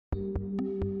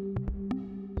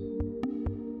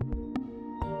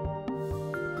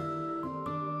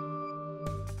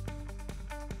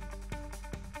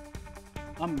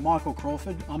I'm Michael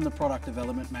Crawford. I'm the Product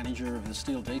Development Manager of the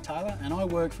Steel Detailer, and I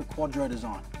work for Quadro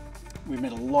Design. We've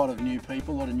met a lot of new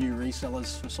people, a lot of new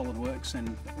resellers for SOLIDWORKS,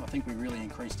 and I think we really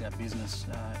increased our business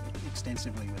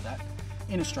extensively with that.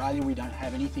 In Australia, we don't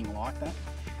have anything like that.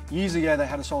 Years ago, they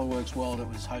had a SOLIDWORKS World. It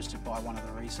was hosted by one of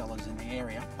the resellers in the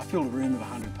area. I filled a room of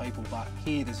 100 people, but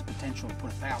here there's a potential to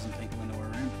put 1,000 people into a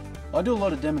room. I do a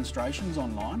lot of demonstrations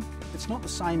online. It's not the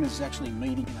same as actually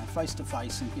meeting, face to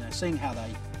face and seeing how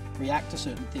they react to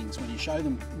certain things when you show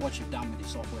them what you've done with your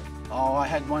software. Oh, I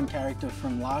had one character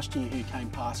from last year who came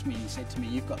past me and he said to me,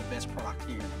 "You've got the best product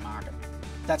here in the market."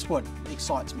 That's what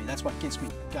excites me. That's what gets me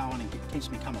going and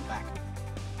keeps me coming back.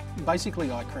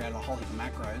 Basically, I created a whole heap of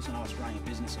macros and I was running a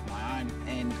business of my own,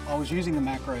 and I was using the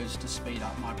macros to speed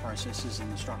up my processes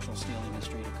in the structural steel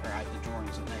industry to create the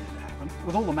drawings that needed to happen.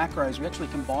 With all the macros, we actually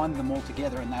combined them all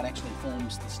together, and that actually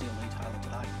forms the Steel Detailer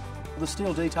today. The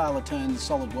Steel Detailer turns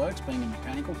SOLIDWORKS, being a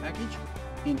mechanical package,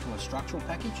 into a structural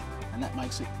package, and that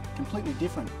makes it completely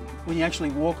different. When you actually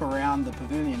walk around the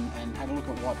pavilion and have a look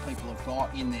at what people have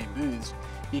got in their booths,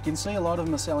 you can see a lot of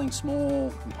them are selling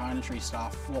small componentry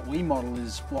stuff. What we model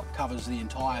is what covers the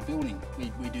entire building.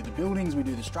 We do the buildings, we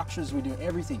do the structures, we do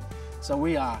everything. So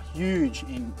we are huge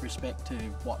in respect to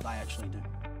what they actually do.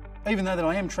 Even though that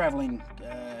I am travelling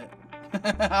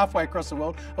halfway across the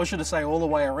world, or should I say all the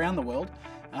way around the world,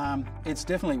 it's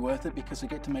definitely worth it because I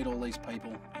get to meet all these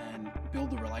people and build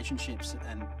the relationships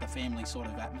and the family sort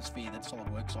of atmosphere that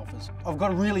SOLIDWORKS offers. I've got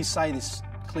to really say this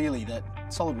clearly, that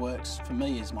SOLIDWORKS for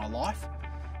me is my life,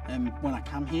 and when I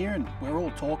come here and we're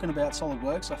all talking about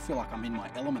SOLIDWORKS, I feel like I'm in my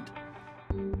element.